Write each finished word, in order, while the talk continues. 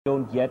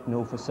don't yet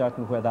know for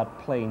certain where that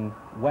plane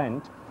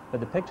went, but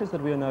the pictures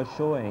that we are now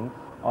showing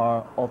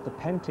are of the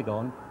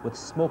Pentagon with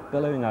smoke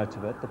billowing out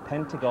of it. The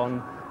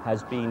Pentagon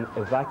has been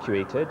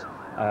evacuated,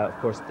 of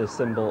course the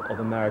symbol of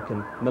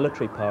American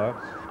military power,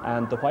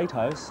 and the White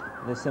House,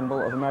 the symbol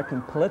of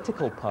American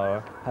political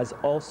power, has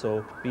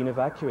also been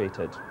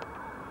evacuated.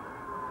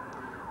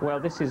 Well,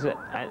 these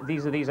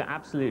are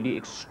absolutely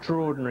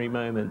extraordinary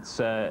moments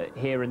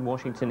here in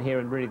Washington, here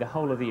in really the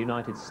whole of the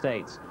United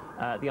States.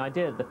 The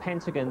idea that the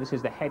Pentagon, this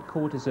is the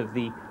headquarters of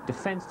the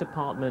Defense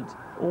Department,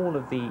 all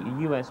of the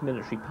US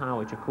military power,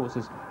 which of course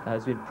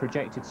has been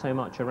projected so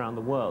much around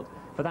the world,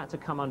 for that to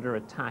come under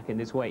attack in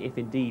this way, if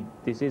indeed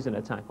this is an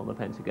attack on the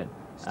Pentagon,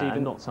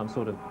 Stephen, not some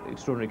sort of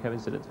extraordinary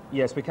coincidence.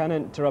 Yes, we can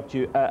interrupt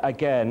you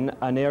again.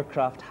 An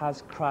aircraft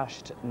has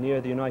crashed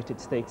near the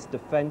United States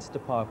Defense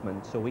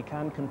Department, so we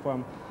can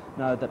confirm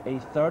now that a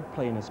third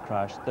plane has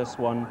crashed, this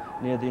one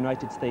near the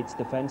United States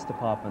Defense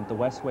Department. The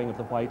west wing of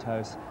the White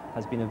House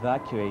has been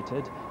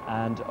evacuated,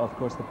 and of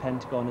course the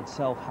Pentagon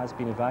itself has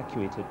been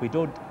evacuated. We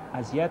don't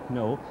as yet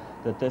know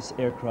that this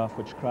aircraft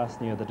which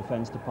crashed near the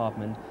Defense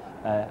Department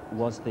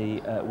was the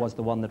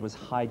one that was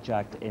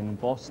hijacked in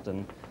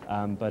Boston,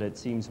 but it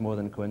seems more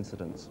than a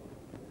coincidence.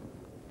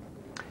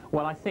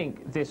 Well, I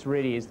think this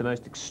really is the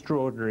most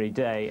extraordinary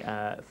day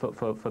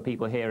for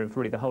people here and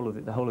for really the whole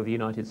of the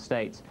United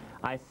States.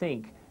 I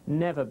think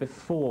never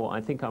before,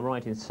 I think I'm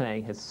right in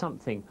saying, has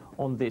something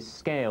on this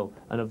scale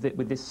and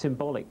with this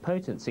symbolic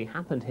potency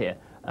happened here.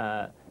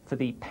 For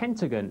the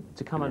Pentagon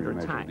to come under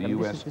attack. The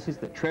U.S.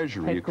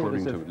 Treasury,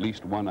 according to at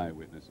least one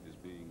eyewitness, is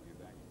being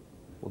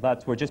evacuated. Well,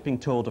 we're just being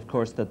told, of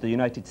course, that the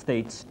United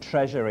States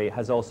Treasury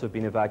has also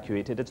been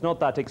evacuated. It's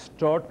not that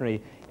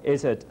extraordinary,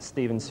 is it,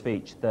 Stephen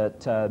Speech,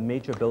 that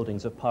major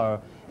buildings of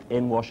power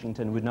in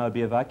Washington would now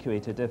be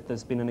evacuated? If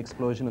there's been an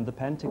explosion in the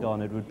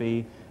Pentagon, it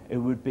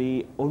would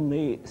be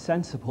only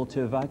sensible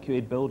to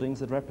evacuate buildings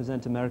that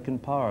represent American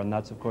power, and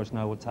that's, of course,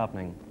 now what's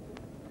happening.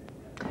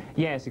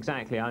 Yes,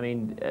 exactly. I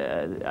mean,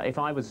 if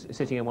I was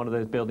sitting in one of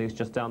those buildings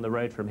just down the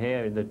road from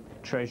here, in the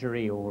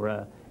Treasury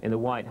or in the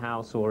White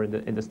House or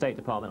in the State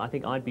Department, I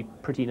think I'd be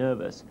pretty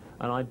nervous,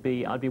 and I'd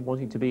be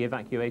wanting to be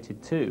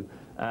evacuated too.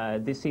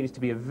 This seems to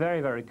be a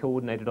very, very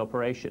coordinated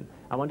operation,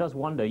 and one does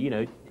wonder, you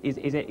know,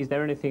 is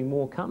there anything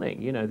more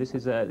coming? You know, this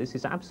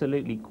is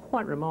absolutely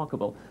quite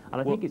remarkable, and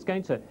I think it's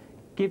going to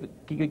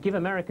give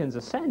Americans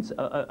a sense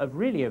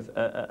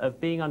of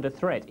being under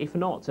threat, if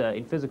not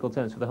in physical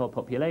terms for the whole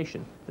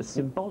population. The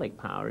symbolic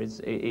power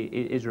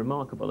is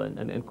remarkable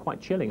and quite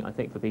chilling, I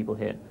think, for people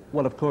here.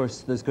 Well, of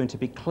course, there's going to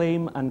be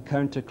claim and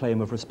counterclaim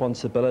of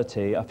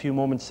responsibility. A few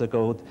moments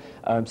ago,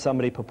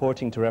 somebody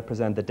purporting to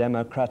represent the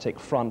Democratic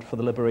Front for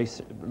the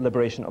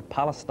Liberation of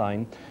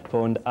Palestine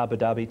phoned Abu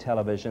Dhabi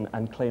Television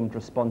and claimed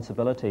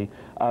responsibility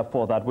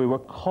for that. We were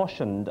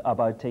cautioned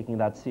about taking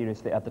that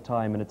seriously at the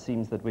time, and it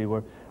seems that we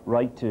were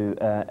right to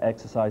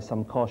exercise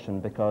some caution,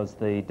 because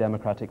the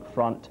Democratic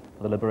Front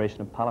for the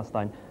Liberation of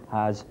Palestine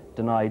has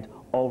denied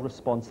all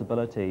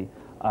responsibility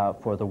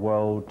for the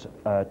World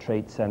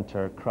Trade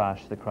Center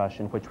crash, the crash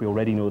in which we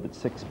already know that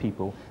 6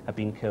 people have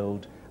been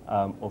killed,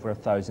 over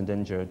 1,000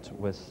 injured,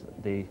 with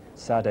the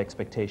sad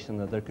expectation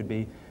that there could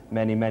be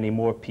many, many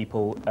more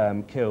people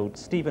killed.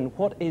 Stephen,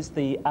 what is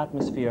the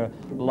atmosphere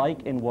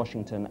like in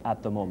Washington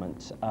at the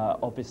moment?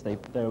 Obviously,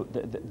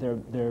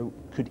 there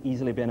could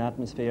easily be an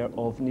atmosphere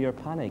of near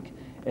panic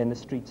in the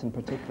streets, in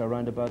particular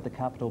around about the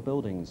Capitol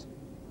buildings.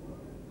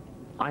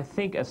 I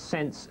think a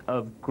sense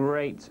of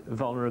great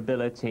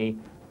vulnerability,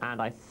 and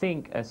I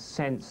think a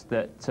sense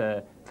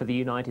that for the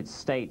United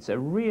States, a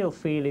real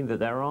feeling that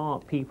there are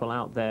people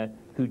out there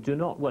who do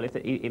not, well,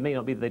 it may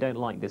not be that they don't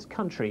like this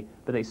country,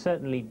 but they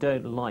certainly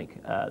don't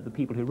like the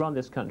people who run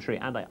this country,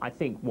 and I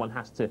think one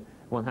has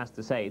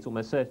to say it's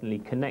almost certainly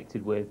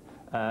connected with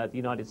the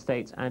United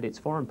States and its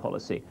foreign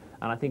policy.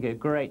 And I think a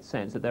great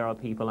sense that there are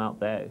people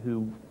out there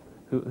who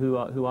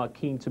are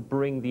keen to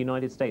bring the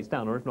United States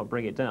down, or if not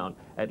bring it down,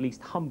 at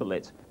least humble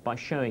it by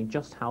showing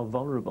just how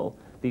vulnerable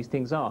these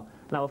things are.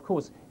 Now, of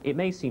course, it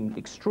may seem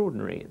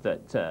extraordinary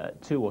that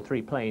 2 or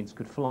 3 planes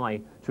could fly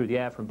through the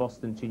air from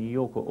Boston to New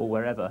York or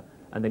wherever,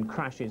 and then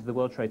crash into the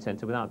World Trade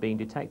Center without being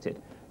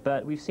detected.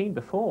 But we've seen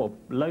before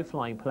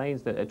low-flying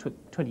planes that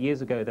 20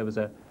 years ago there was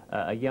a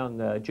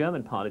young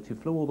German pilot who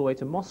flew all the way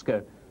to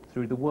Moscow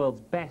through the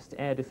world's best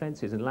air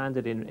defenses and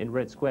landed in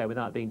Red Square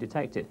without being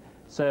detected.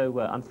 So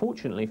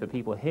unfortunately for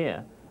people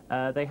here,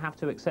 they have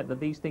to accept that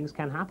these things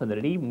can happen,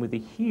 that even with the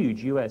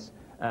huge US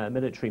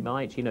military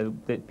might, you know,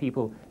 that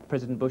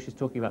President Bush is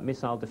talking about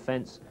missile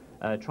defense,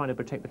 trying to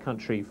protect the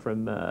country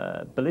from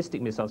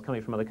ballistic missiles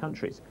coming from other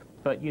countries.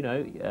 But, you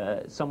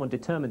know, someone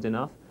determined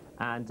enough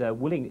and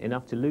willing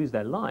enough to lose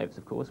their lives,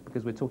 of course,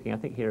 because we're talking, I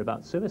think, here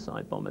about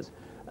suicide bombers.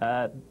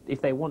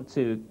 If they want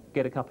to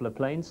get a couple of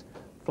planes,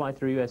 fly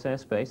through US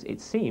airspace, it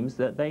seems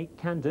that they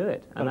can do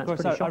it. And of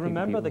course, I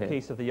remember the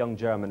case of the young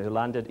German who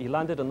landed. He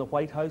landed on the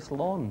White House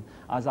lawn,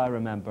 as I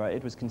remember.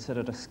 It was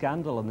considered a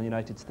scandal in the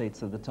United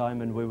States at the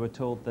time, and we were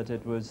told that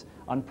it was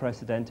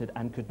unprecedented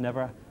and could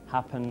never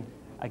happen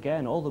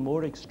again, all the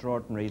more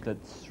extraordinary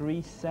that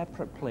 3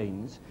 separate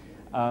planes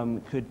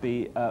could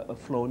be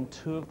flown,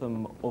 2 of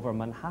them over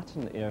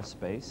Manhattan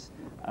airspace,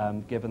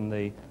 given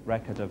the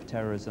record of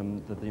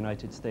terrorism that the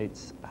United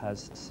States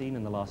has seen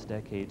in the last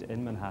decade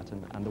in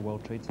Manhattan and the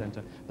World Trade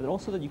Center, but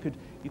also that you could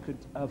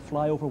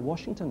fly over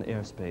Washington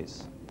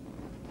airspace.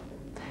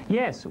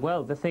 Yes,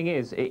 well, the thing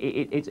is,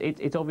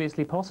 it's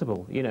obviously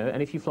possible, you know,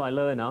 and if you fly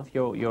low enough,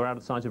 you're out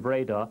of sight of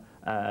radar.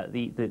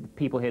 The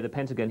people here, the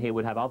Pentagon here,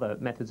 would have other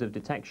methods of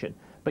detection.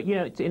 But, you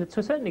know, to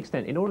a certain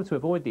extent, in order to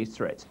avoid these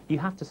threats, you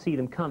have to see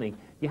them coming.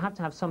 You have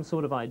to have some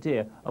sort of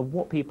idea of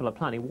what people are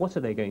planning, what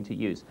are they going to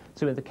use.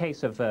 So in the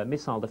case of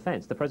missile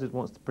defense, the President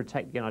wants to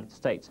protect the United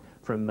States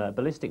from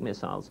ballistic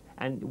missiles,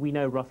 and we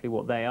know roughly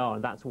what they are,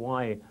 and that's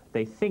why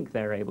they think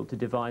they're able to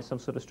devise some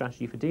sort of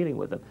strategy for dealing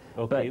with them.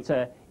 Okay.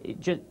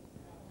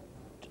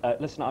 But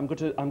listen, I'm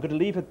going to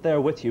leave it there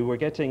with you. We're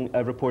getting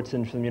reports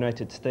in from the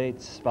United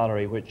States,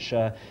 Valerie, which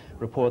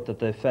report that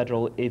the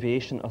Federal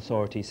Aviation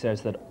Authority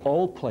says that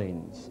all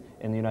planes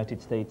in the United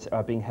States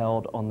are being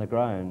held on the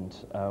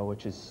ground,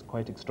 which is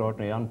quite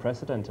extraordinary,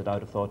 unprecedented,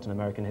 I'd have thought, in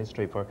American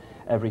history for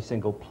every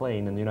single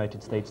plane in the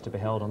United States to be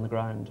held on the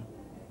ground.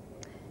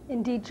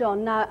 Indeed,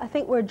 John. Now, I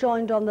think we're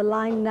joined on the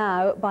line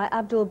now by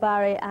Abdul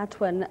Bari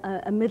Atwan,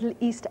 a Middle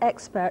East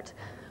expert.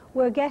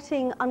 We're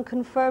getting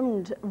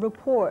unconfirmed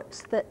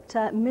reports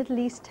that Middle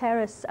East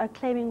terrorists are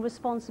claiming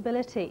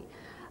responsibility.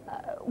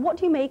 What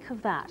do you make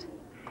of that?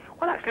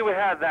 Well, actually, we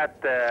heard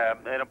that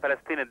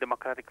Palestinian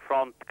Democratic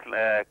Front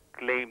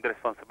claimed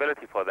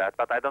responsibility for that,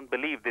 but I don't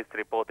believe this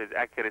report is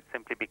accurate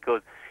simply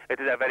because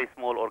it is a very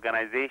small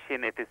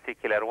organization, it is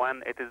secular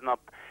one, it is not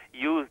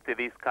used to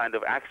this kind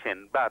of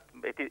action. But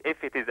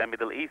if it is a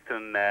Middle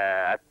Eastern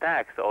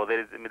attacks or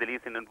there is a Middle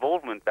Eastern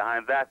involvement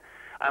behind that,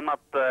 I'm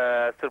not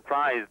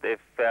surprised if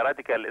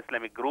radical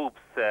Islamic groups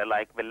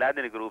like Bin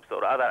Laden groups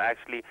or other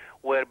actually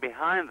were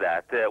behind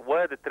that.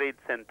 Where the Trade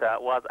Center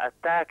was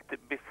attacked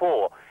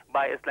before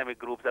by Islamic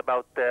groups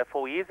about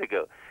 4 years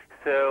ago.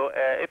 So,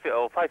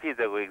 or 5 years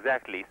ago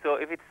exactly. So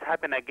if it's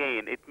happened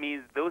again, it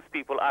means those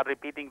people are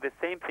repeating the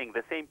same thing,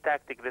 the same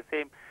tactic, the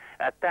same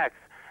attacks.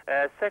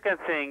 Second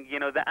thing, you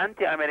know, the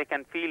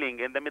anti-American feeling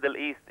in the Middle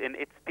East in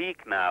its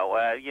peak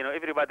now. You know,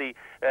 everybody,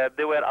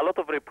 there were a lot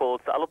of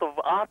reports, a lot of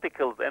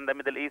articles in the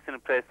Middle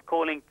Eastern press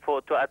calling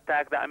to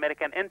attack the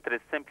American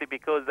interests simply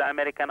because the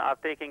Americans are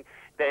taking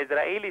the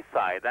Israeli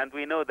side. And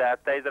we know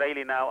that the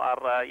Israeli now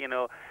are,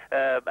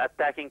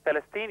 attacking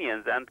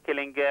Palestinians and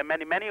killing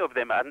many of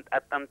them. And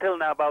until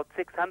now, about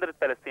 600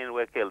 Palestinians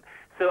were killed.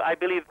 So I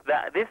believe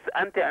that this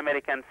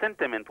anti-American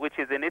sentiment, which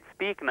is in its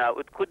peak now,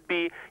 it could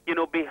be, you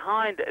know,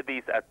 behind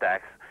these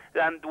attacks.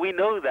 And we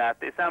know that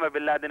Osama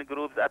bin Laden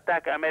groups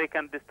attack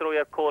American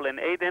destroyer Cole in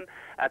Aden,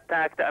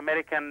 attacked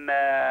American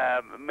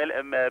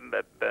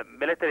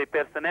military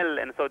personnel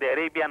in Saudi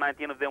Arabia.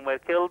 19 of them were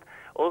killed.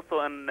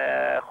 Also in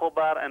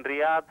Khobar and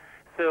Riyadh.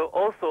 So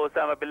also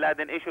Osama bin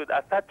Laden issued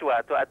a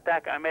fatwa to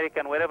attack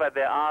American wherever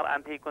they are,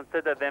 and he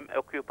considered them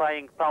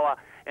occupying power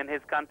in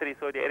his country,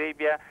 Saudi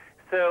Arabia.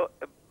 So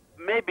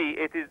maybe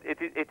it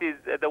is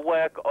the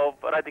work of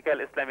radical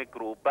Islamic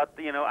group, but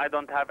you know, I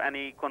don't have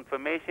any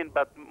confirmation.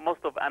 But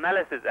most of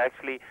analysis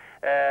actually,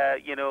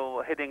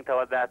 heading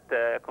toward that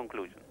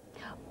conclusion.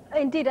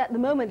 Indeed, at the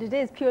moment it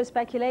is pure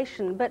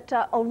speculation, but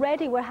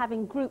already we're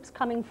having groups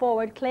coming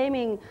forward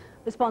claiming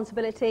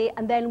responsibility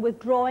and then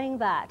withdrawing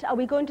that. Are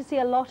we going to see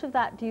a lot of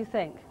that, do you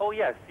think? Oh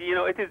yes, you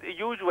know, it is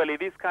usually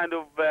this kind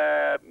of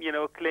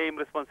claim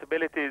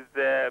responsibilities.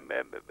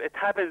 It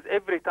happens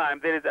every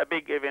time there is a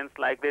big event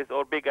like this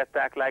or big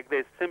attack like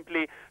this,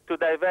 simply to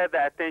divert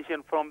the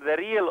attention from the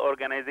real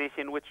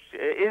organization which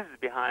is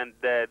behind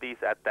these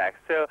attacks.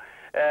 So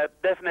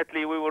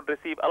definitely we will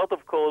receive a lot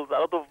of calls, a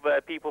lot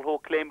of people who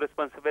claim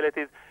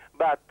responsibilities,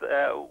 but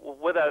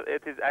whether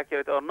it is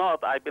accurate or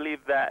not, I believe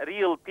the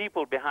real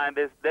people behind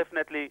this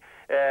definitely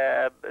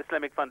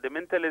Islamic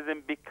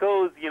fundamentalism,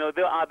 because, you know,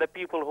 there are the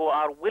people who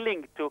are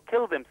willing to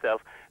kill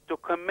themselves to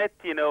commit,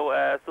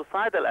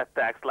 suicidal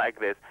attacks like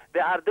this. They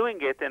are doing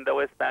it in the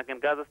West Bank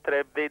and Gaza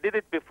Strip. They did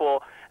it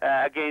before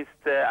against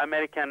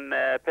American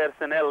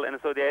personnel in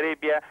Saudi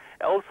Arabia.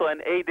 Also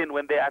in Aden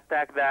when they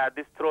attacked the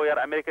destroyer,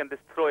 American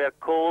destroyer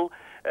Cole.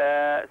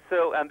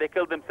 And they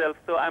killed themselves.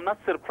 So I'm not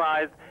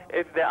surprised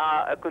if they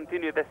are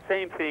continue the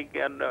same thing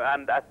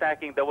and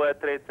attacking the World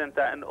Trade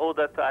Center in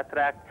order to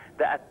attract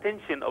the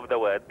attention of the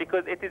world,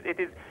 because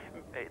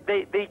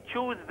they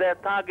choose their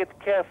target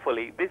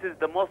carefully. This is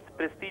the most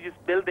prestigious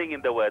building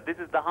in the world. This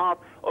is the heart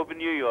of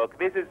New York.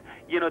 This is,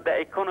 the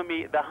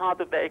economy, the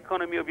heart of the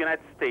economy of the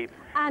United States.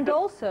 And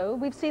also,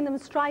 we've seen them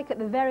strike at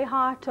the very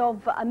heart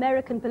of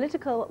American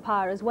political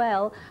power as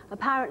well,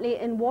 apparently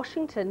in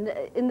Washington,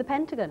 in the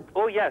Pentagon.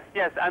 Oh, yes.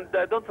 And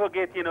don't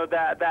forget,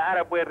 the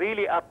Arab were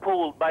really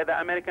appalled by the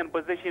American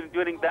position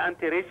during the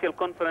anti-racial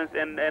conference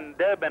in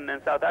Durban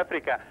in South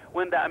Africa,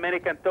 when the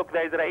American took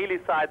the Israeli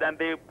side and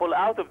they pull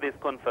out of this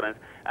conference.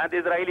 and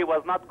Israeli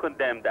was not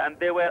condemned. And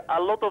there were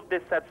a lot of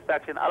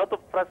dissatisfaction, a lot of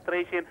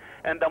frustration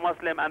in the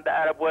Muslim and the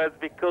Arab world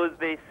because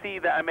they see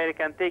the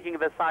American taking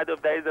the side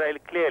of the Israel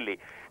clearly.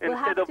 We'll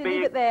have to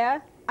leave it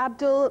there.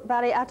 Abdul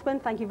Bari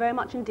Atwan, thank you very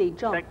much indeed.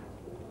 John.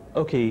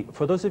 Okay,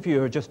 for those of you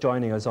who are just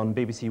joining us on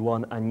BBC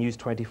One and News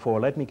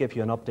 24, let me give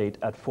you an update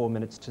at 4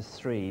 minutes to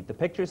 3. The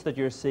pictures that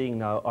you're seeing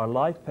now are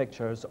live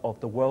pictures of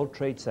the World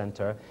Trade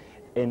Center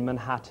in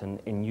Manhattan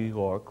in New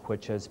York,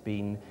 which has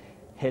been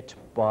hit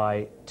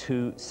by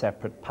 2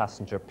 separate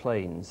passenger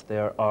planes. They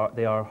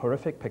are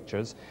horrific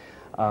pictures.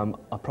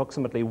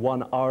 Approximately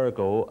 1 hour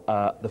ago,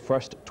 the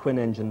first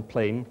twin-engine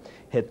plane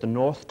hit the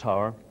North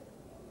Tower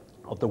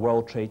of the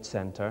World Trade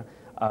Center.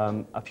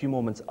 A few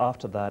moments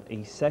after that,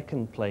 a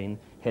second plane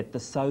hit the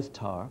South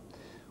Tower.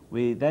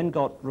 We then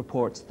got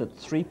reports that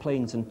 3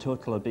 planes in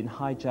total had been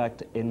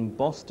hijacked in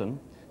Boston.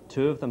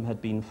 2 of them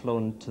had been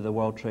flown to the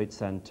World Trade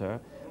Center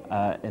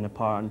in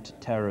apparent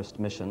terrorist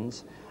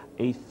missions.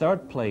 A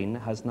 3rd plane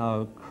has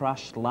now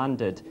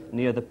crash-landed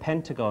near the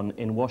Pentagon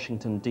in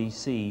Washington,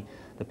 D.C.,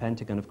 the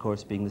Pentagon, of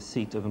course, being the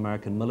seat of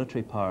American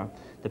military power.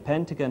 The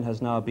Pentagon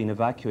has now been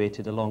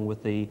evacuated along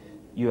with the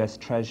U.S.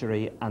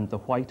 Treasury and the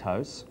White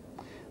House.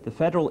 The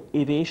Federal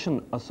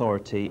Aviation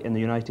Authority in the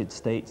United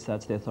States,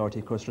 that's the authority,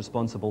 of course,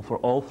 responsible for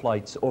all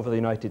flights over the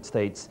United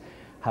States,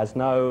 has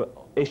now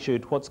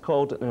issued what's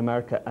called in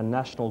America a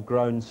National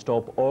Ground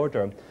Stop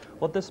Order.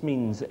 What this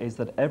means is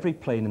that every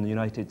plane in the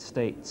United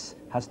States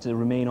has to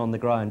remain on the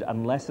ground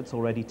unless it's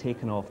already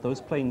taken off.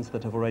 Those planes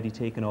that have already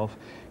taken off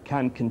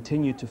can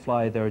continue to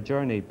fly their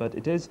journey, but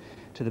it is,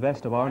 to the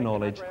best of our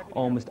knowledge,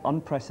 almost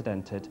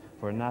unprecedented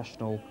for a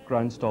National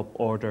Ground Stop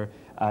Order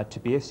to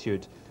be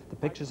issued. The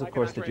pictures, of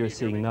course, that you're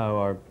seeing now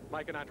are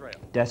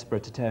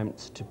desperate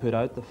attempts to put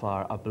out the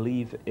fire, I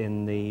believe,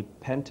 in the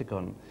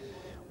Pentagon.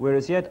 We're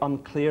as yet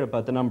unclear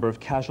about the number of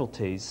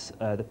casualties.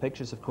 The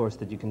pictures, of course,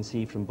 that you can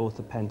see from both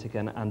the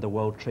Pentagon and the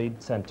World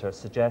Trade Center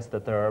suggest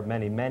that there are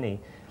many, many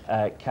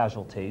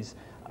casualties.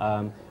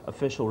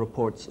 Official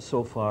reports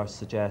so far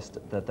suggest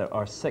that there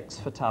are 6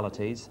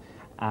 fatalities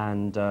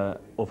and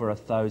over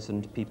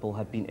 1,000 people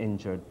have been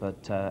injured.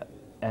 But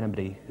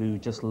anybody who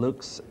just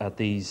looks at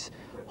these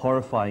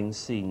horrifying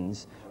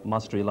scenes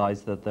must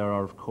realize that there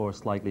are, of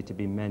course, likely to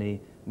be many,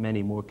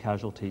 many more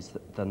casualties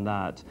than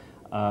that.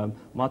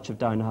 Much of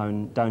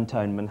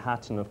downtown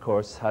Manhattan, of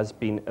course, has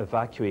been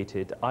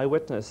evacuated.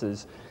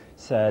 Eyewitnesses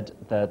said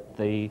that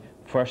the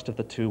first of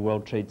the 2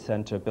 World Trade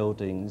Center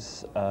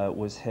buildings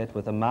was hit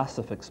with a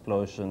massive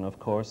explosion, of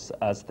course,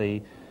 as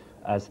the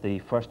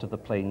first of the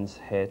planes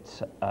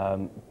hit.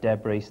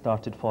 Debris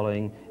started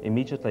falling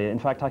immediately. In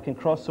fact, I can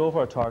cross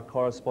over to our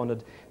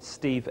correspondent,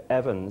 Steve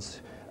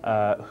Evans,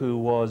 who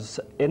was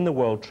in the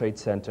World Trade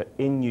Center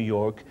in New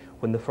York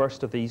when the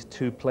first of these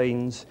 2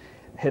 planes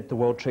hit the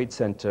World Trade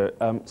Center.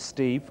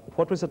 Steve,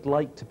 what was it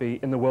like to be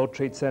in the World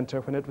Trade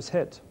Center when it was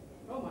hit?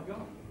 Oh my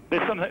God.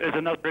 There's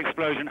another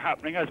explosion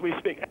happening as we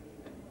speak.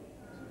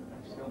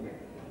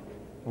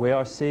 We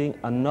are seeing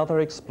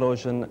another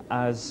explosion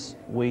as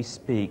we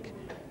speak.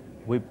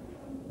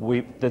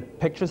 The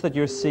pictures that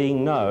you're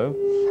seeing now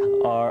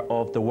are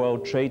of the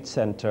World Trade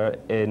Center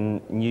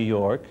in New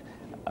York.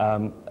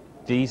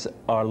 These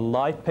are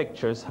live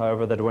pictures,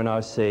 however, that we're now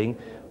seeing.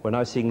 We're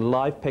now seeing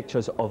live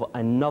pictures of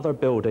another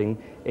building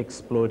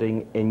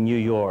exploding in New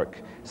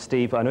York.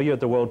 Steve, I know you're at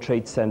the World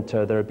Trade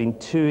Center. There have been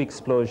 2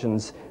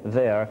 explosions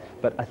there,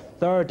 but a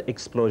 3rd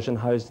explosion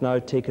has now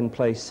taken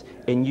place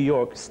in New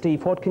York.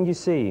 Steve, what can you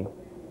see?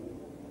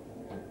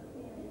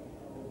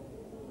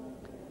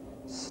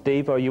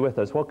 Steve, are you with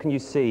us? What can you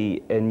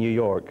see in New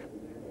York?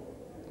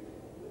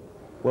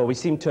 Well, we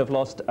seem to have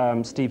lost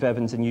Steve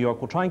Evans in New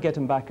York. We'll try and get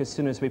him back as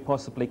soon as we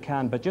possibly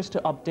can. But just to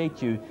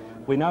update you,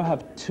 we now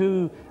have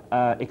 2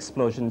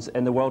 explosions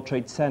in the World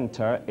Trade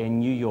Center in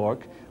New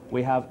York.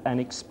 We have an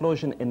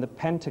explosion in the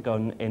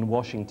Pentagon in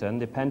Washington.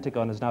 The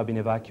Pentagon has now been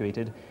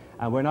evacuated.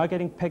 And we're now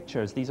getting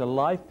pictures. These are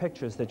live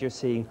pictures that you're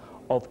seeing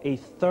of a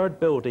 3rd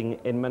building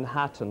in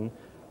Manhattan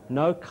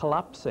now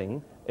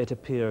collapsing, it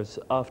appears,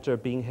 after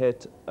being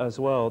hit as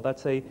well.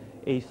 That's a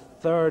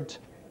 3rd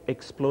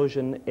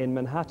explosion in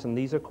Manhattan.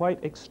 These are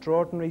quite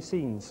extraordinary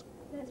scenes.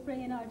 Let's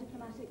bring in our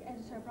diplomatic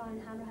editor,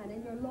 Brian Hanrahan.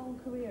 In your long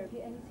career, have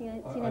you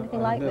seen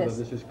anything like this?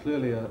 This is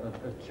clearly a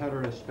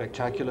terrorist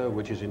spectacular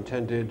which is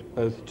intended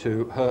both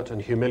to hurt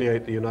and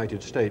humiliate the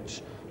United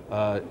States.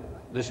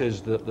 This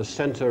is the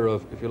center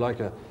of, if you like,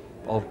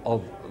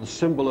 of the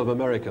symbol of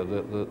America,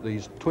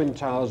 these twin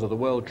towers of the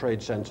World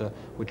Trade Center,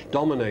 which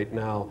dominate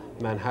now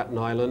Manhattan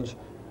Island,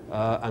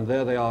 and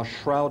there they are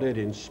shrouded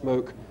in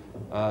smoke.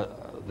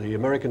 The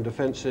American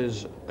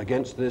defenses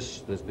against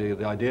this,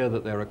 the idea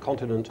that they're a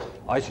continent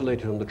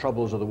isolated from the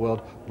troubles of the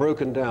world,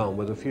 broken down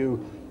with a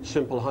few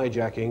simple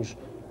hijackings,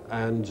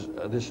 and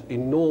this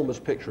enormous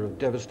picture of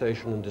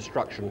devastation and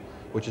destruction,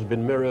 which has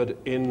been mirrored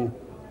in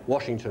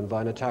Washington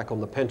by an attack on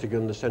the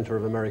Pentagon, the center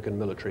of American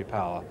military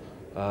power.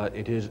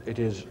 It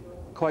is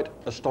quite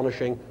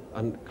astonishing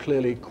and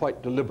clearly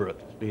quite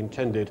deliberately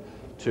intended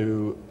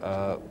to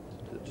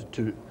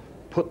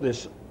put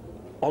this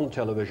on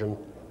television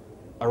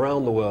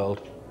around the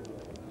world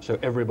so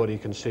everybody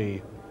can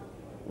see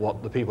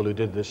what the people who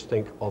did this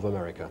think of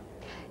America.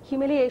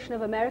 Humiliation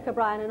of America,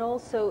 Brian, and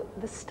also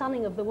the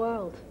stunning of the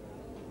world.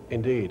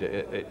 Indeed,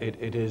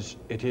 it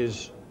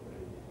is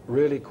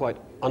really quite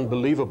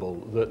unbelievable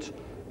that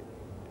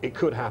it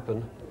could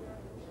happen,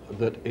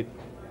 that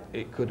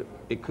it could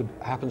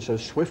happen so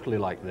swiftly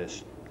like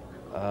this,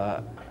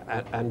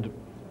 and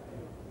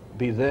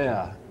be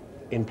there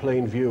in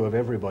plain view of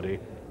everybody.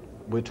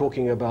 We're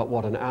talking about,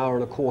 what, an hour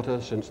and a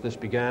quarter since this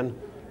began,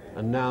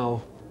 and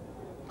now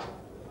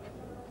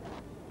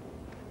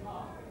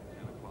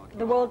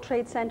the World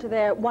Trade Center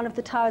there, one of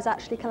the towers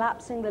actually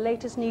collapsing. The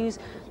latest news,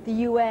 the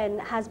UN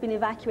has been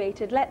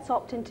evacuated. Let's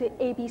opt into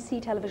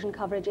ABC television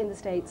coverage in the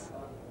States.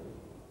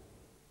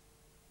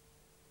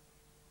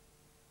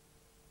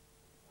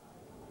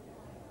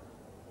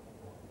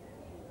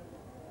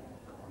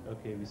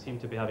 Okay, we seem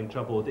to be having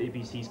trouble with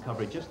ABC's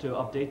coverage. Just to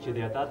update you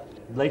there, that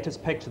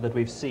latest picture that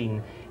we've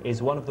seen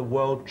is one of the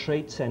World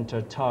Trade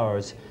Center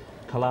towers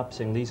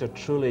collapsing. These are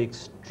truly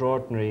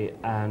extraordinary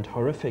and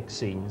horrific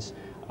scenes.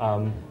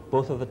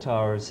 Both of the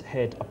towers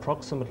hit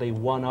approximately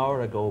 1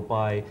 hour ago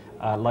by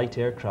light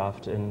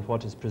aircraft in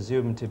what is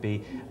presumed to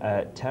be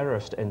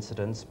terrorist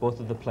incidents.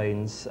 Both of the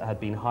planes had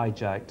been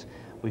hijacked.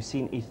 We've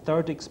seen a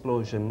third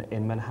explosion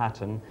in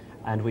Manhattan,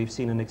 and we've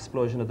seen an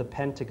explosion at the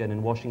Pentagon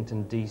in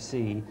Washington,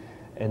 D.C.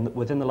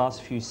 Within the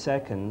last few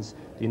seconds,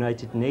 the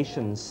United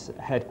Nations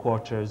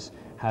headquarters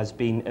has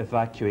been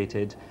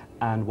evacuated,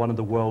 and one of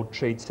the World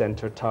Trade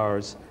Center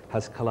towers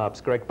has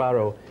collapsed. Greg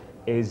Barrow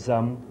is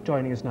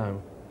joining us now.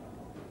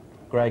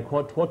 Greg,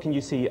 what can you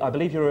see? I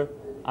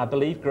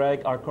believe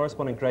Greg, our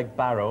correspondent Greg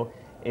Barrow,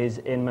 is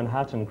in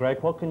Manhattan.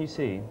 Greg, what can you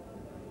see?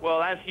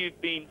 Well, as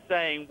you've been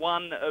saying,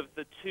 one of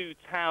the two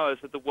towers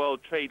of the World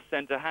Trade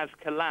Center has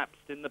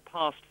collapsed in the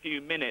past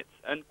few minutes,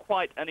 and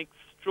quite an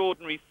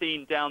extraordinary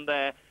scene down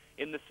there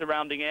in the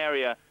surrounding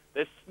area.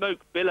 There's smoke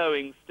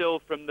billowing still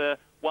from the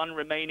one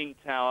remaining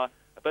tower,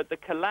 but the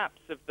collapse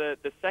of the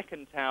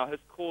second tower has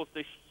caused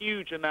a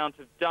huge amount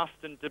of dust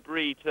and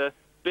debris to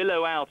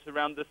billow out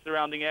around the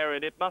surrounding area,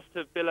 and it must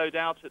have billowed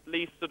out at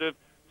least sort of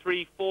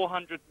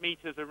 300-400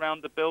 meters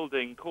around the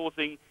building,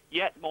 causing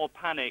yet more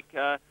panic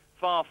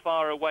far,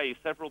 far away,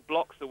 several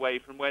blocks away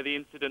from where the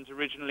incident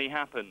originally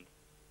happened.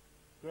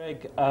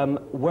 Greg,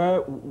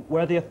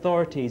 were the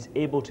authorities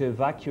able to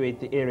evacuate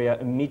the area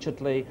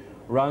immediately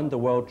around the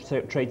World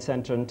Trade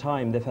Center in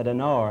time? They've had an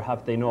hour,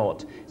 have they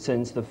not,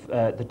 since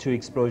the two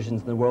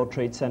explosions in the World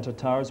Trade Center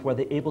towers? Were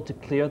they able to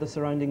clear the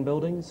surrounding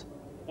buildings?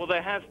 Well,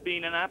 there has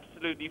been an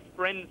absolutely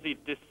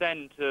frenzied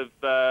descent of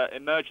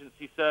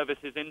emergency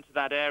services into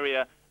that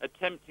area,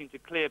 attempting to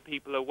clear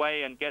people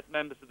away and get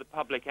members of the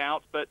public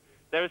out. But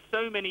there are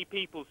so many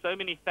people, so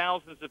many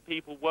thousands of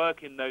people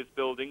work in those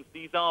buildings.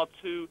 These are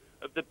two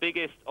of the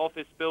biggest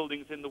office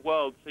buildings in the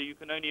world, so you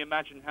can only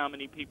imagine how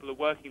many people are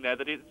working there,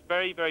 that it's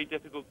very, very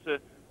difficult to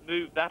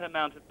move that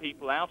amount of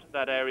people out of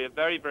that area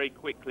very, very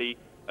quickly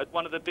at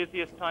one of the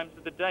busiest times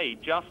of the day,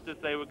 just as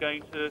they were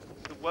going to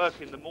work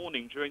in the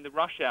morning during the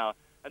rush hour.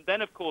 And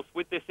then, of course,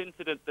 with this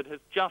incident that has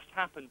just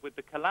happened with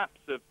the collapse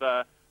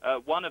of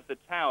one of the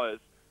towers,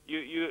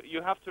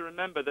 you have to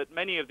remember that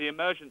many of the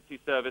emergency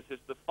services,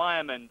 the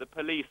firemen, the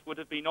police, would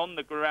have been on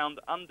the ground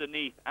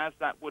underneath as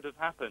that would have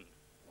happened.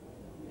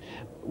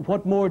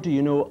 What more do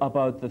you know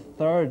about the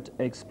third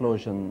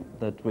explosion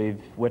that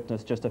we've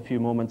witnessed just a few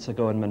moments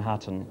ago in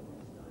Manhattan?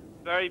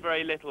 Very,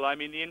 very little. I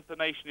mean, the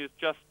information is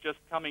just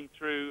coming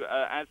through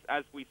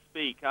as we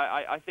speak.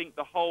 I think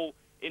the whole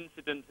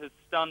incident has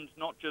stunned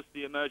not just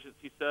the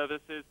emergency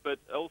services, but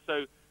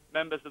also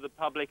members of the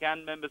public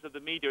and members of the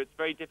media. It's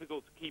very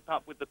difficult to keep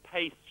up with the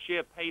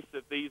sheer pace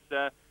of these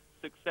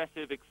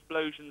successive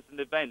explosions and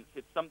events.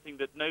 It's something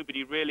that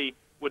nobody really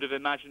would have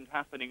imagined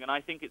happening, and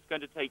I think it's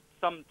going to take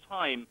some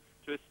time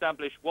to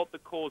establish what the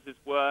causes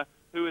were,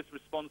 who is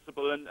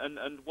responsible,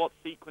 and what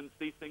sequence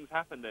these things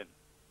happened in.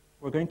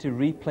 We're going to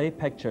replay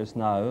pictures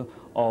now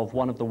of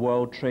one of the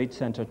World Trade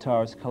Center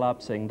towers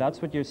collapsing.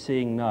 That's what you're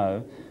seeing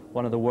now,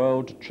 one of the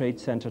World Trade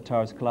Center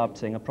towers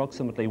collapsing.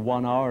 Approximately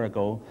 1 hour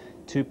ago,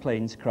 two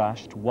planes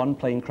crashed. One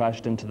plane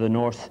crashed into the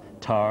North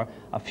Tower.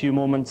 A few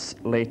moments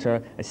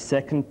later, a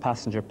second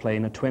passenger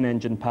plane, a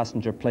twin-engine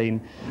passenger plane,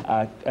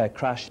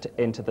 crashed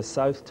into the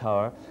South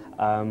Tower.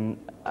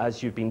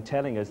 As you've been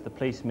telling us, the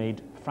police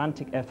made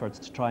frantic efforts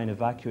to try and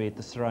evacuate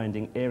the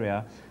surrounding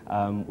area.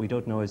 We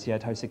don't know as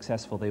yet how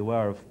successful they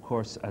were. Of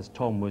course, as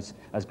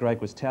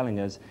Greg was telling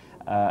us,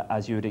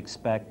 as you would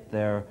expect,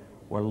 there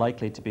were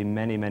likely to be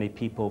many, many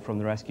people from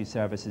the rescue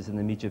services in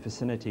the immediate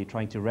vicinity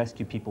trying to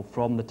rescue people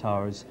from the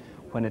towers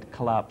when it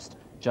collapsed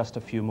just a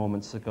few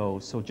moments ago.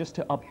 So just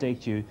to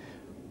update you,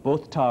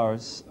 both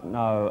towers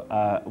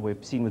now,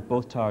 we've seen with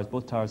both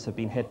towers have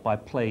been hit by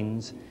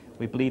planes.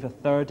 We believe a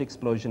third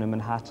explosion in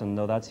Manhattan,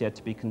 though that's yet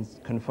to be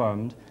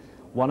confirmed.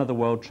 One of the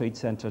World Trade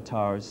Center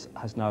towers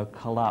has now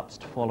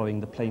collapsed following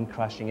the plane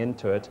crashing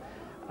into it.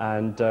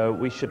 And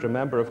we should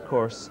remember, of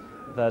course,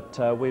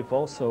 that we've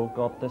also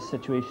got this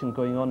situation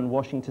going on in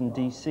Washington,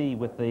 D.C.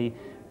 with the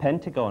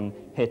Pentagon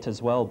hit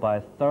as well by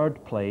a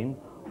third plane.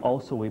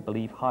 also, we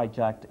believe,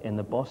 hijacked in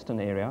the Boston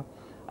area,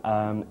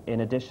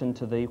 in addition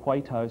to the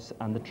White House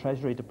and the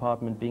Treasury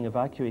Department being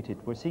evacuated.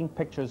 We're seeing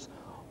pictures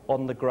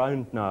on the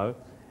ground now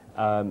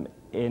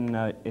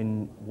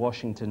in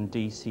Washington,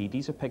 D.C.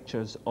 These are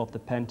pictures of the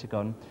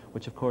Pentagon,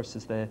 which of course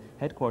is the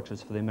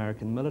headquarters for the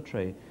American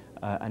military,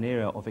 an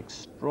area of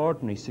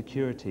extraordinary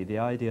security. The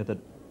idea that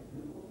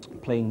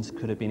planes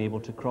could have been able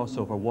to cross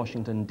over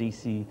Washington,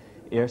 D.C.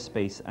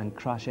 airspace and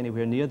crash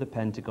anywhere near the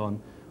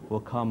Pentagon will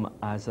come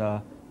as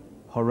a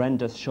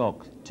horrendous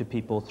shock to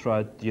people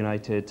throughout the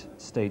United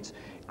States.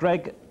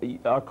 Greg,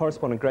 our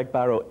correspondent Greg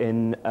Barrow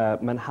in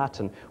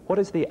Manhattan, what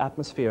is the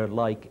atmosphere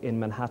like in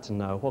Manhattan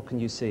now? What can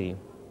you see?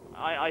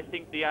 I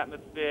think the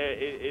atmosphere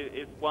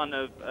is one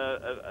of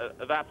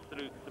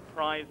absolute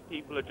surprise.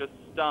 People are just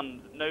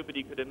stunned.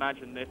 Nobody could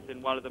imagine this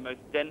in one of the most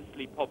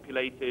densely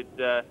populated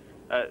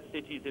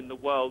cities in the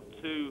world.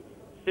 Two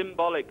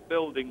symbolic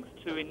buildings,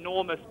 two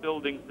enormous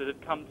buildings that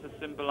had come to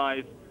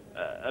symbolize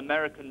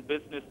American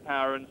business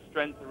power and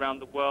strength around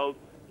the world,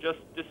 just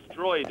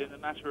destroyed in a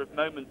matter of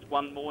moments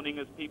one morning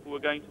as people were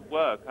going to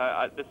work.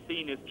 The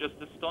scene is just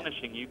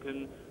astonishing. You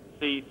can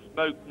see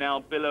smoke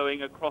now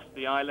billowing across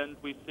the island.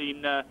 We've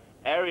seen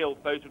aerial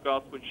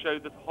photographs which show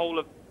the whole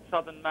of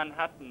southern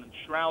Manhattan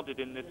shrouded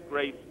in this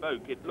grey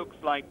smoke. It looks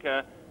like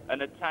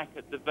an attack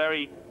at the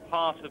very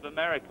heart of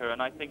America,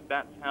 and I think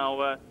that's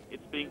how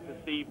it's being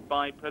perceived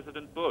by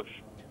President Bush.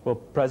 Well,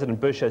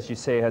 President Bush, as you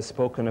say, has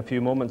spoken a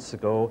few moments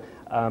ago.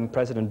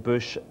 President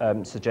Bush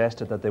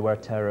suggested that there were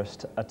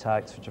terrorist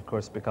attacks, which of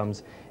course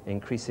becomes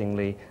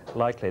increasingly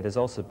likely. There's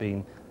also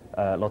been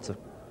lots of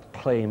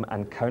claim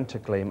and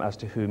counterclaim as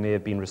to who may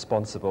have been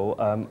responsible.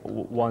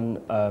 One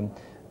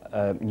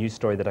news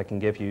story that I can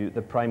give you,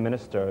 the Prime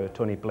Minister,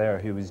 Tony Blair,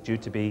 who was due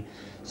to be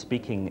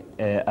speaking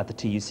at the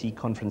TUC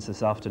conference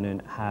this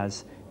afternoon,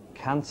 has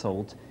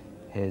cancelled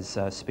his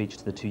speech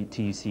to the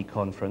TUC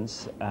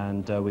conference,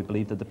 and we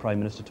believe that the Prime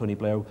Minister, Tony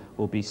Blair,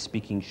 will be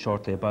speaking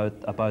shortly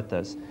about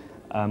this.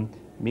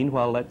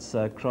 Meanwhile, let's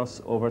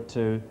cross over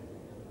to...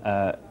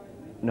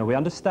 no, we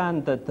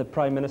understand that the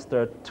Prime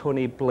Minister,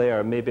 Tony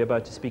Blair, may be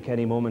about to speak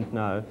any moment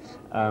now.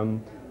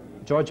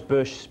 George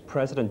Bush,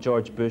 President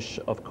George Bush,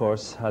 of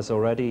course, has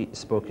already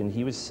spoken.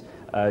 He was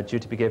due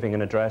to be giving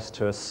an address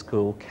to a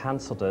school,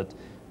 cancelled it,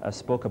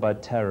 spoke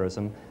about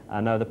terrorism,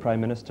 and now the Prime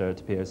Minister,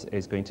 it appears,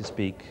 is going to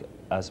speak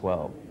as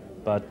well.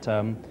 But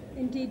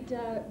indeed,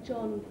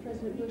 John,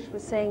 President Bush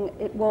was saying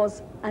it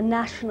was a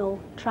national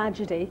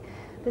tragedy.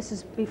 This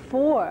is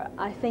before,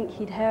 I think,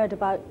 he'd heard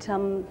about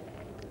the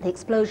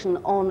explosion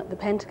on the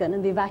Pentagon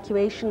and the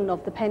evacuation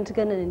of the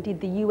Pentagon and indeed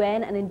the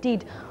UN and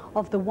indeed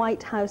of the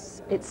White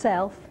House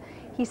itself.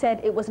 He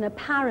said it was an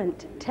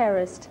apparent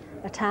terrorist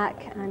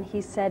attack, and he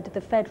said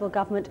the federal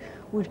government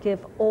would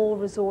give all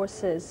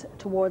resources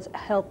towards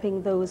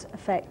helping those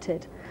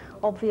affected.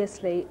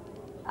 Obviously,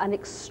 an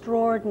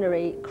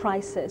extraordinary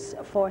crisis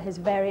for his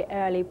very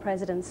early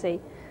presidency.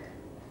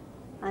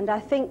 And I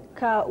think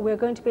we're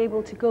going to be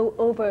able to go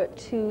over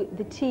to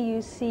the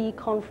TUC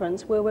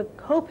conference, where we're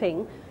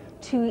hoping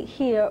to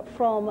hear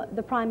from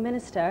the Prime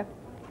Minister,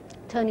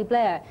 Tony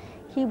Blair.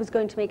 He was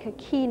going to make a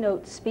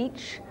keynote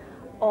speech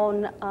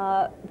on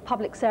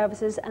public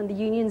services and the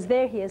unions.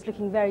 There he is,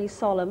 looking very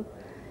solemn.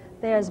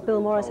 There's Bill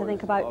Morris, I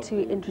think, about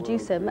to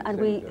introduce him, and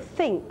we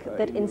think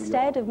that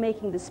instead of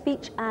making the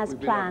speech as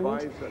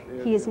planned,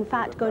 he is in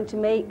fact going to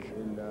make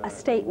a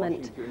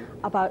statement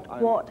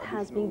about what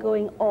has been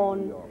going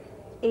on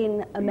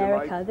in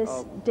America,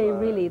 this day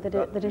really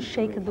that has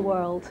shaken the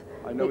world.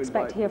 We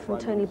expect to hear from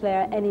Tony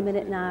Blair any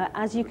minute now.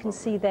 As you can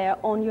see there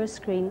on your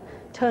screen,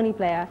 Tony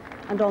Blair,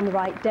 and on the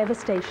right,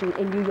 devastation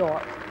in New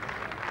York.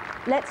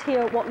 Let's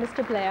hear what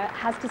Mr. Blair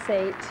has to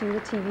say to the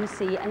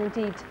TUC and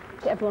indeed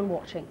to everyone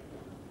watching.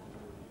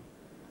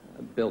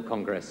 Bill,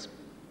 Congress,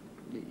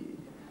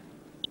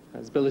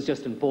 as Bill has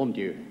just informed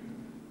you,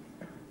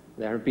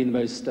 there have been the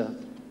most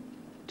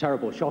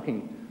terrible,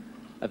 shocking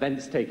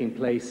events taking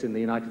place in the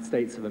United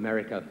States of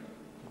America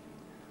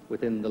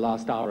within the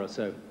last hour or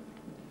so,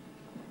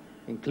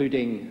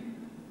 including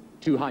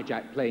 2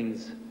 hijacked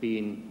planes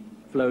being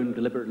flown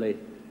deliberately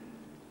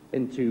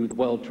into the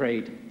World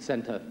Trade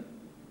Center.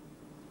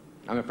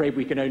 I'm afraid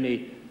we can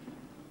only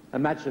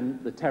imagine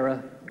the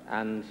terror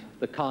and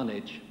the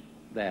carnage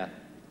there,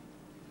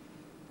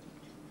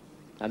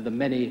 and the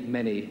many,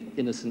 many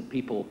innocent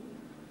people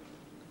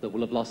that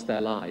will have lost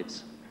their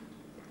lives.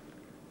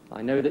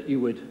 I know that you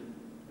would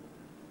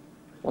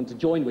want to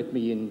join with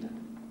me in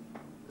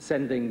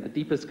sending the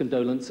deepest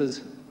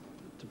condolences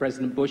to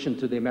President Bush and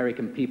to the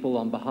American people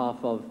on behalf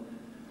of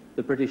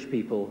the British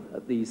people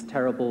at these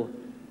terrible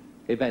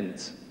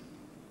events.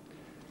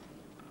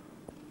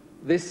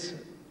 This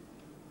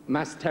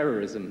mass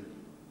terrorism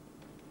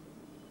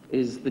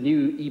is the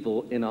new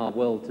evil in our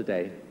world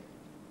today.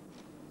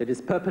 It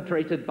is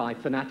perpetrated by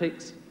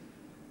fanatics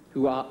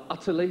who are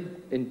utterly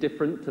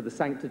indifferent to the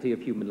sanctity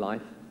of human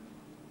life.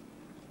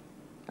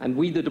 And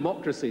we, the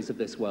democracies of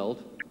this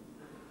world,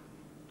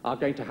 are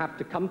going to have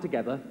to come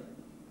together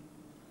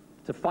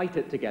to fight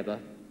it together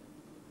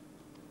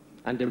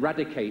and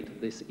eradicate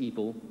this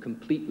evil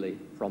completely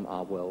from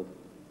our world.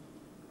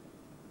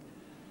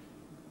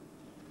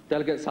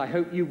 Delegates, I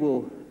hope you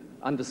will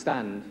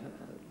understand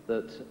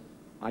that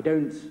I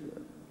don't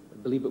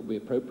believe it would be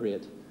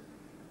appropriate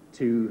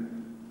to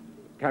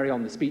carry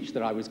on the speech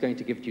that I was going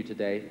to give to you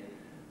today.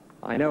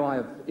 I know I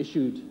have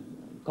issued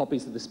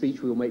copies of the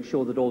speech. We will make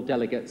sure that all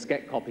delegates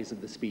get copies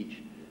of the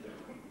speech.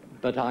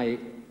 But I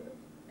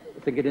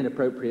think it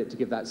inappropriate to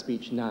give that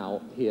speech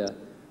now, here.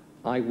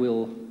 I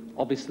will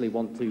obviously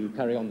want to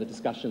carry on the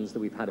discussions that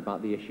we've had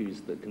about the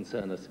issues that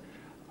concern us.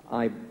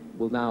 I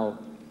will now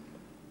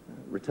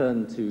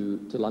return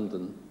to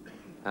London.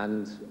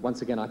 And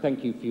once again, I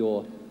thank you for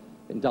your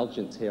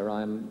indulgence here.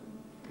 I'm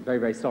very,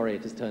 very sorry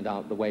it has turned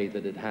out the way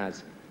that it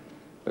has.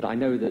 But I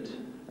know that,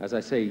 as I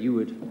say, you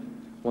would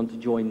want to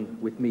join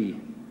with me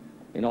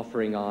in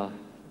offering our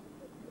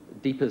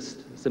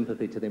deepest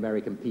sympathy to the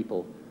American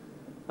people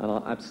and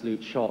our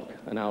absolute shock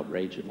and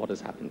outrage at what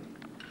has happened.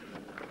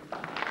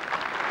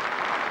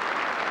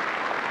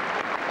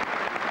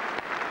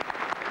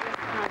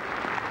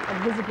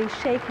 Visibly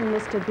shaken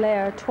Mr.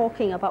 Blair,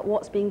 talking about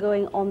what's been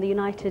going on in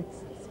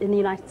the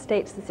United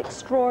States this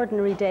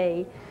extraordinary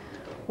day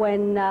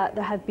when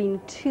there have been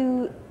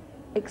 2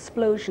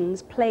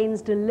 explosions,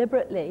 planes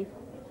deliberately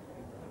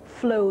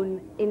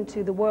flown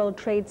into the World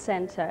Trade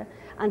Center,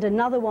 and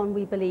another one,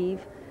 we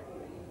believe,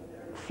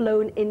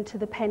 flown into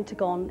the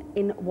Pentagon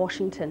in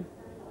Washington.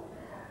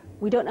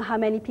 We don't know how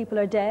many people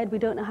are dead, we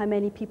don't know how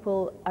many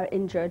people are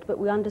injured, but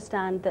we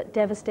understand that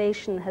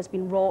devastation has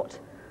been wrought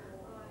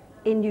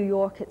in New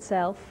York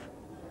itself.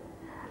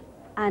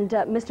 And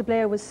Mr.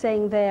 Blair was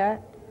saying there,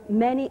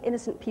 many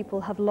innocent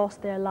people have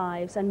lost their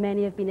lives and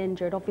many have been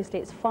injured. Obviously,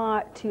 it's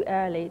far too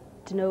early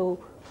to know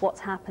what's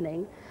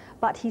happening.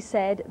 But he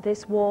said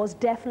this was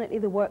definitely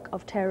the work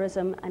of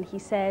terrorism, and he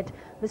said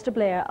Mr.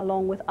 Blair,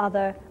 along with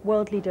other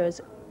world leaders,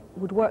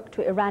 would work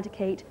to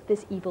eradicate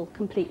this evil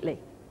completely.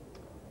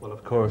 Well,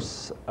 of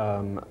course,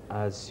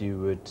 as you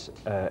would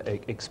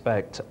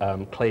expect,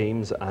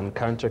 claims and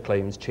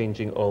counterclaims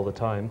changing all the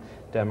time.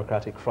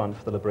 Democratic Front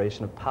for the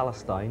Liberation of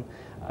Palestine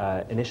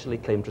initially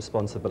claimed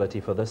responsibility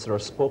for this. Our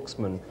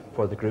spokesman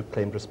for the group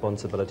claimed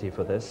responsibility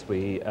for this.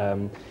 We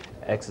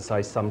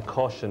exercised some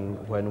caution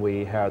when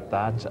we heard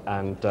that,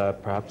 and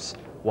perhaps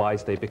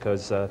wisely,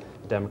 because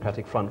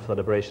Democratic Front for the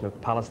Liberation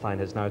of Palestine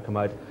has now come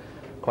out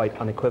quite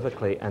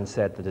unequivocally and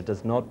said that it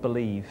does not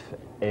believe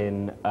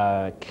in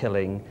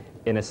killing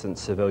innocent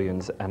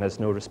civilians and has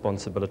no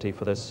responsibility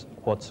for this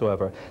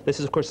whatsoever. This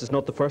is, of course, is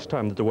not the first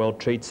time that the World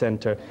Trade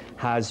Center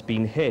has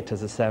been hit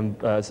as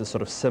a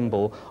sort of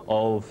symbol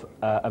of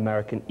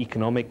American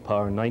economic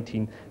power. In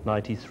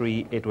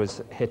 1993 it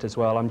was hit as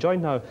well. I'm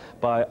joined now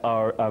by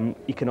our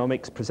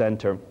economics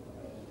presenter.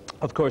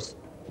 Of course,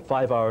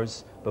 5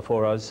 hours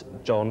before us,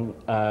 John,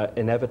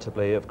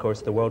 inevitably, of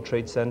course, the World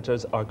Trade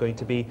Centers are going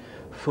to be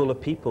full of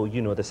people.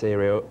 You know this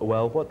area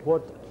well.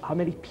 How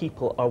many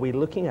people are we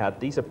looking at?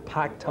 These are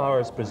packed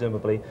towers,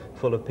 presumably,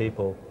 full of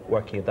people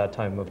working at that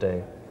time of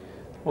day.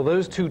 Well,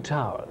 those 2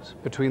 towers,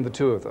 between the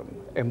 2 of them,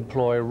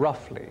 employ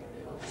roughly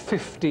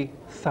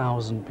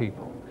 50,000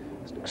 people.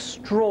 It's an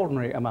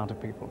extraordinary amount of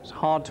people. It's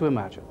hard to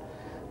imagine.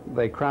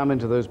 They cram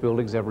into those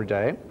buildings every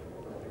day,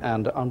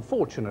 and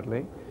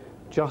unfortunately,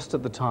 just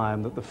at the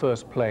time that the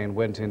first plane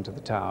went into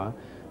the tower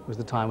was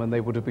the time when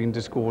they would have been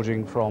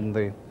disgorging from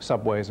the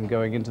subways and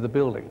going into the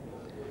building.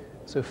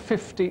 So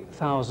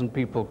 50,000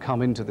 people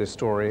come into this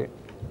story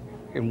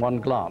in one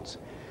glance.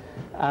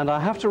 And I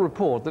have to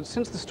report that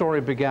since the story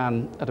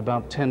began at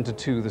about 10 to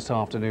 2 this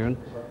afternoon,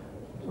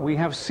 we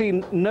have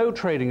seen no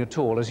trading at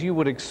all, as you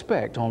would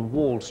expect, on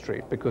Wall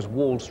Street, because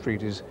Wall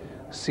Street is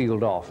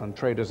sealed off and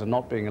traders are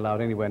not being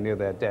allowed anywhere near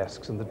their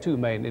desks, and the 2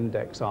 main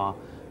index are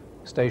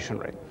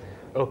stationary.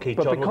 Okay,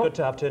 John, we're going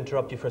to have to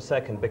interrupt you for a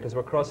second, because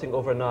we're crossing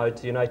over now to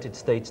the United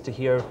States to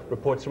hear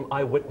reports from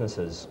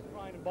eyewitnesses.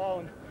 Crying and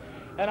bawling.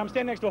 And I'm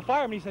standing next to a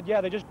fireman. He said, yeah,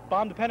 they just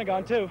bombed the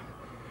Pentagon, too.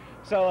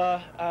 So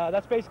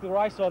that's basically where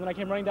I saw. Then I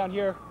came running down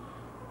here.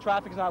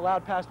 Traffic is not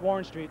allowed past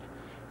Warren Street.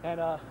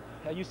 And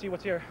you see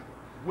what's here.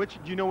 Do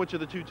you know which of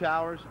the 2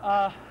 towers?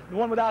 The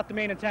one without the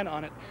main antenna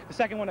on it. The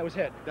second one that was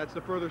hit. That's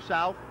the further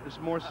south? This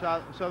more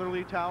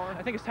southerly tower?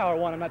 I think it's Tower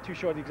 1. I'm not too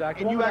sure the exact.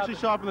 And you actually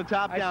saw it from the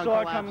top down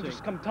collapsing? I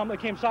saw it come, it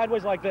came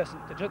sideways like this.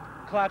 It just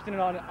collapsed in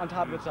on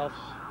top of itself.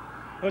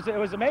 It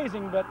was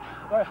amazing, but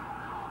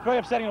very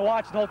upsetting to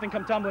watch the whole thing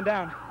come tumbling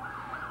down.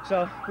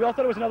 So we all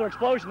thought it was another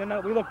explosion, and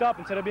then we looked up.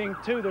 Instead of being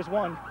 2, there's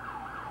 1.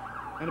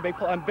 And a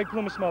big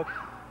plume of smoke.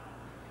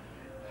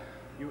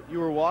 You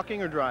were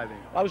walking or driving?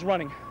 I was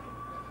running.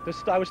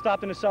 I was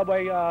stopped in the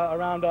subway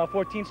around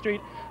 14th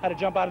Street. I had to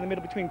jump out in the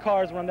middle between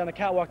cars, run down the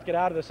catwalk to get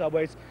out of the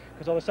subways,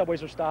 because all the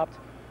subways were stopped.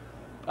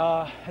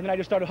 And then I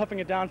just started hoofing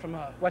it down from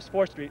West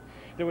 4th Street.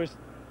 There was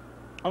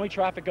only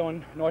traffic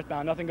going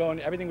northbound,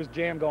 everything was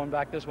jammed going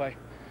back this way.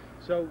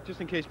 So just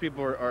in case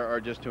people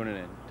are just tuning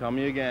in, tell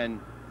me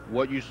again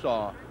what you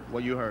saw,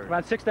 what you heard.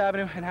 Around 6th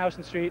Avenue and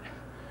Houston Street,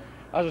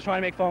 I was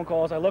trying to make phone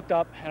calls. I looked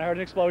up and I heard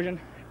an explosion,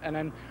 and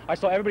then I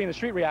saw everybody in the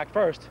street react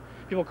first.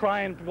 People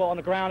crying, people on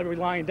the ground,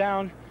 everybody lying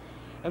down.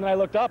 And then I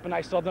looked up and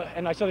I saw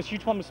this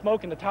huge plume of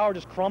smoke and the tower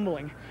just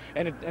crumbling,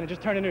 and it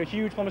just turned into a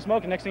huge plume of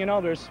smoke. And next thing you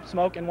know, there's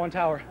smoke in one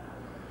tower,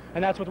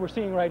 and that's what we're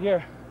seeing right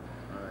here.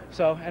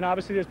 So, and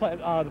obviously there's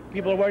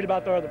people are worried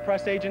about the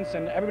press agents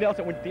and everybody else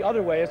that went the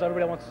other way as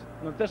everybody wants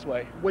went this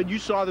way. When you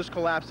saw this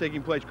collapse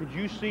taking place, could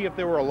you see if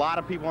there were a lot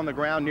of people on the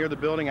ground near the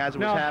building as it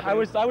was happening?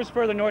 No, I was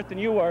further north than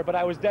you were, but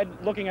I was dead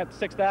looking at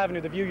 6th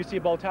Avenue, the view you see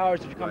of both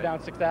towers as you come down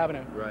 6th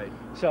Avenue. Right.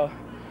 So,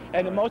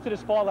 and most of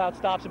this fallout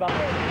stops about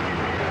there.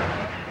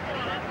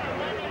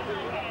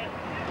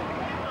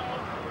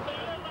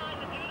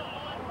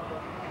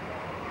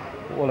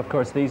 Well, of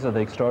course, these are the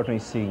extraordinary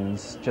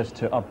scenes. Just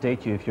to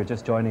update you, if you're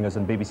just joining us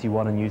on BBC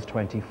One and News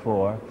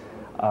 24,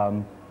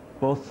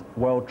 both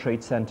World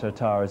Trade Center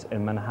towers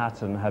in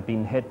Manhattan have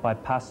been hit by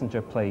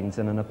passenger planes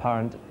in an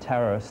apparent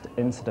terrorist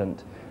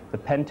incident. The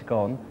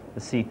Pentagon,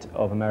 the seat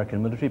of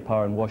American military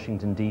power in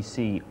Washington,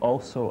 D.C.,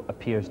 also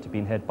appears to have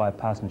been hit by a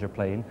passenger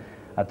plane.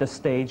 At this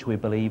stage, we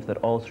believe that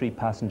all 3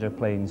 passenger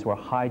planes were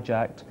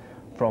hijacked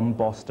from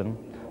Boston,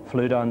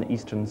 flew down the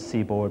eastern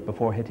seaboard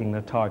before hitting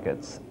their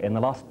targets. In the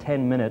last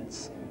 10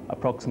 minutes,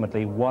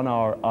 approximately 1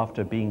 hour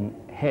after being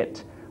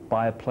hit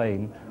by a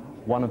plane,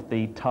 one of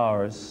the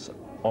towers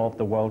of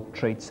the World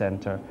Trade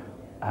Center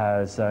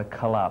has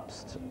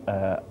collapsed.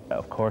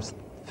 Of course,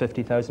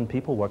 50,000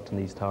 people worked in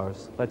these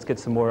towers. Let's get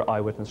some more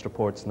eyewitness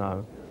reports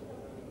now.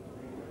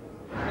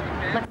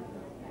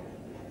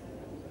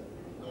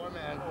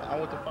 Doorman, I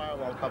went to fire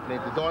alarm company.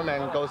 The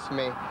doorman goes to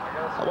me,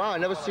 wow, I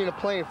never seen a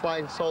plane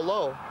flying so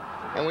low.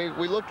 And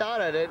we looked out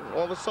at it,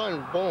 all of a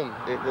sudden, boom,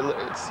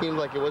 it seemed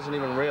like it wasn't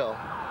even real.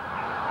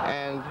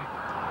 And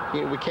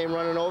we came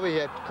running over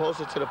here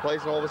closer to the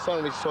place, and all of a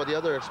sudden we saw the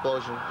other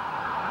explosion.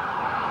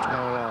 I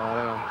don't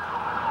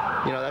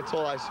know. You know, that's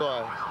all I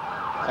saw.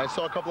 I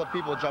saw a couple of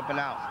people jumping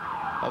out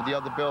of the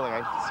other building.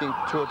 I've seen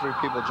 2 or 3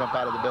 people jump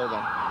out of the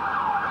building.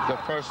 The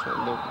first one,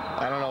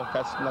 I don't know if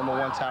that's number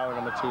 1 tower,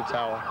 number 2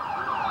 tower.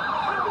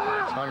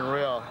 It's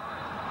unreal.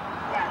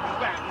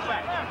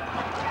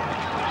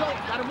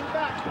 Gotta move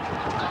back.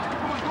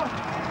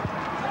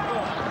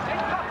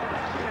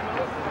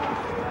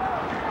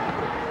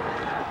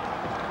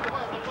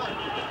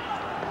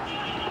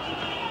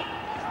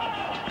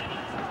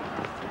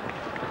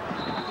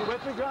 You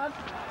with me, John?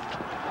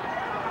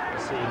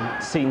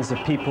 Scenes of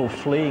people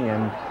fleeing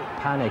in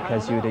panic,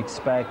 as you would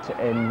expect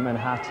in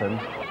Manhattan.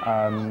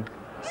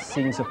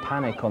 Scenes of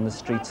panic on the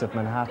streets of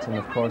Manhattan,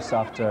 of course,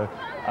 after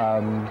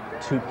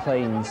 2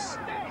 planes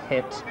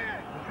hit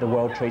the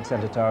World Trade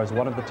Center towers.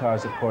 One of the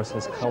towers, of course,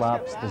 has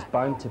collapsed. There's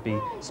bound to be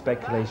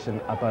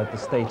speculation about the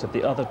state of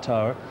the other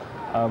tower.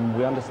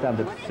 We understand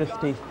that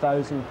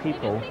 50,000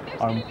 people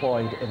are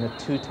employed in the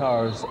 2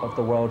 towers of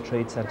the World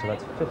Trade Center.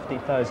 That's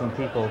 50,000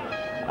 people.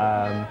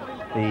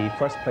 The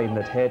first plane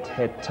that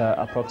hit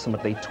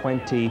approximately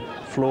 20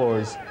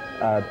 floors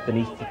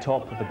beneath the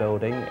top of the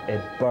building.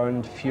 It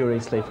burned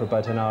furiously for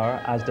about an hour,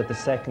 as did the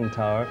second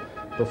tower,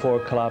 before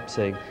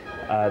collapsing.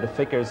 The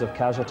figures of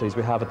casualties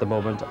we have at the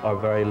moment are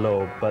very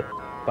low, but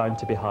bound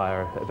to be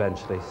higher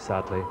eventually,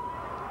 sadly.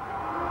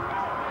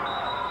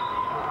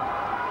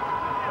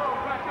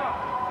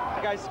 I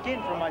got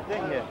skin from my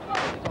thing here.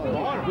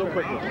 Real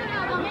quickly.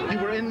 You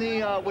were in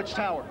the, which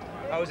tower?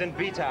 I was in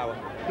B tower.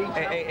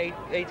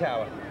 A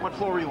tower. What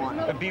floor were you on?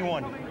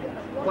 B1.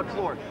 What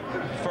floor?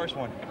 First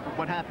one.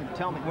 What happened?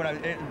 Tell me. When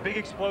a big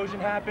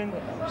explosion happened,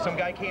 some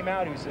guy came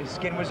out, his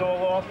skin was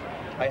all off.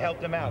 I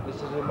helped him out. This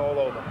is him all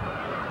over.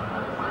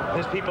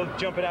 There's people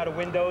jumping out of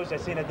windows.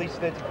 I've seen at least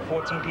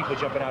 14 people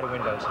jumping out of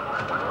windows.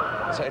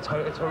 It's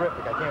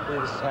horrific. I can't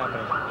believe this is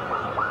happening.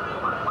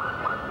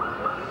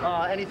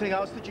 Anything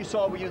else that you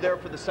saw? Were you there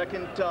for the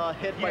second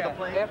hit by the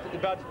plane? After,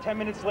 about 10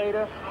 minutes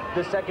later,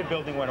 the second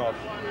building went off.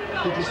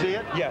 Did you see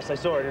it? Yes, I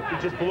saw it.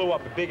 It just blew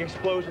up. A big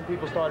explosion.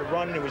 People started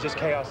running. It was just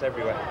chaos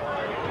everywhere.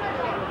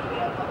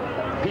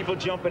 People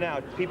jumping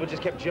out. People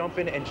just kept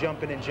jumping and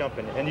jumping and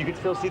jumping. And you could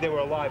still see they were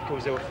alive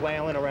because they were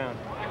flailing around.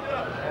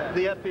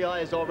 The FBI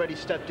has already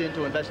stepped in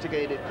to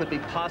investigate. It could be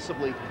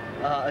possibly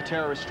a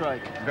terrorist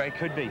strike. It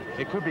could be.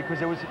 It could be, because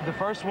there was the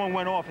first one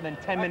went off, and then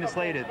 10 minutes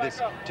later, this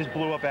just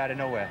blew up out of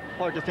nowhere.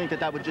 Hard to think that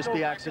that would just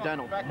be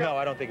accidental. No,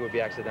 I don't think it would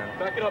be accidental.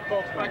 Back it up,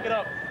 folks. Back it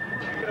up.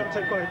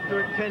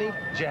 Kenny?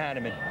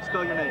 Johanneman.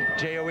 Spell your name.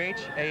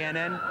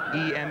 Johannemannen.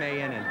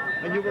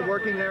 And you were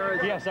working there?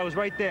 Yes, I was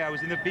right there. I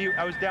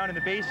was down in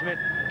the basement,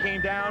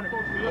 came down,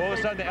 all of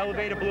a sudden the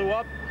elevator blew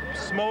up,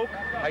 smoke.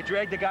 I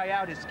dragged the guy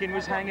out, his skin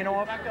was hanging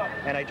off,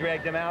 and I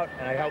dragged him out,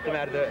 and I helped him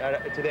out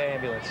of to the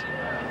ambulance.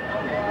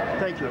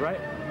 Thank you. Right?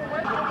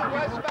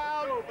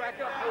 Westbound! Back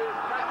up, please.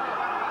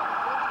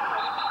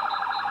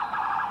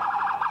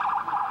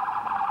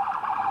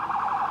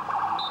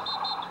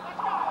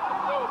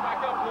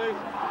 Back up, please.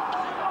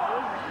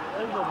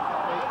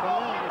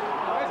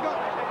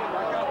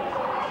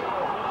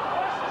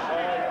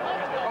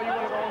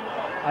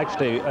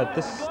 Actually, at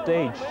this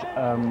stage,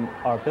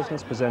 our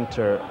business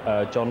presenter,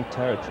 John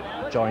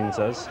Terrett, joins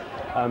us.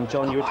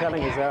 John, you were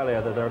telling us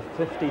earlier that there are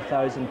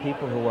 50,000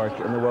 people who work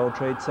in the World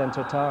Trade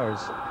Center towers.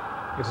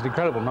 It's an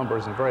incredible number,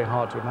 isn't it? Very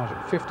hard to imagine.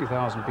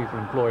 50,000 people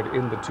employed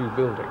in the two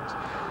buildings.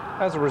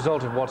 As a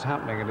result of what's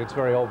happening, and it's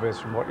very obvious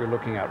from what you're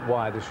looking at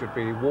why this should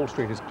be, Wall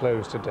Street is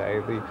closed today.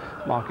 The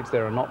markets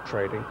there are not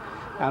trading.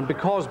 And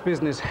because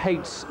business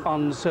hates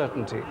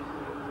uncertainty,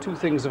 two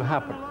things have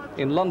happened.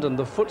 In London,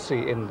 the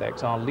FTSE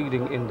index, our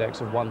leading index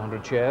of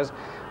 100 shares,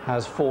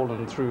 has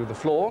fallen through the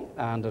floor,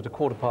 and at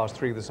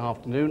 3:15 this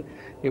afternoon,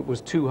 it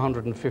was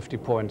 250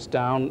 points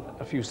down.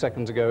 A few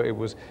seconds ago, it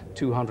was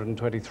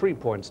 223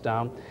 points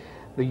down.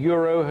 The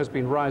euro has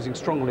been rising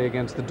strongly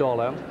against the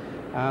dollar,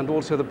 and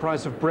also the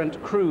price of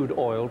Brent crude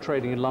oil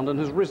trading in London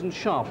has risen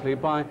sharply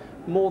by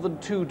more than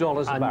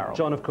 $2 a barrel.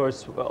 John, of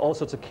course, all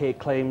sorts of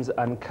claims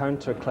and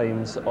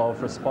counterclaims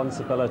of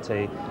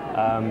responsibility.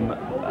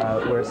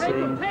 We're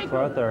seeing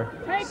further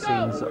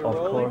scenes, of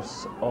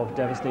course, of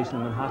devastation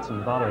in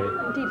Manhattan. Valerie?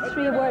 Indeed,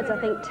 three words, I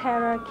think: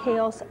 terror,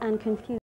 chaos and confusion.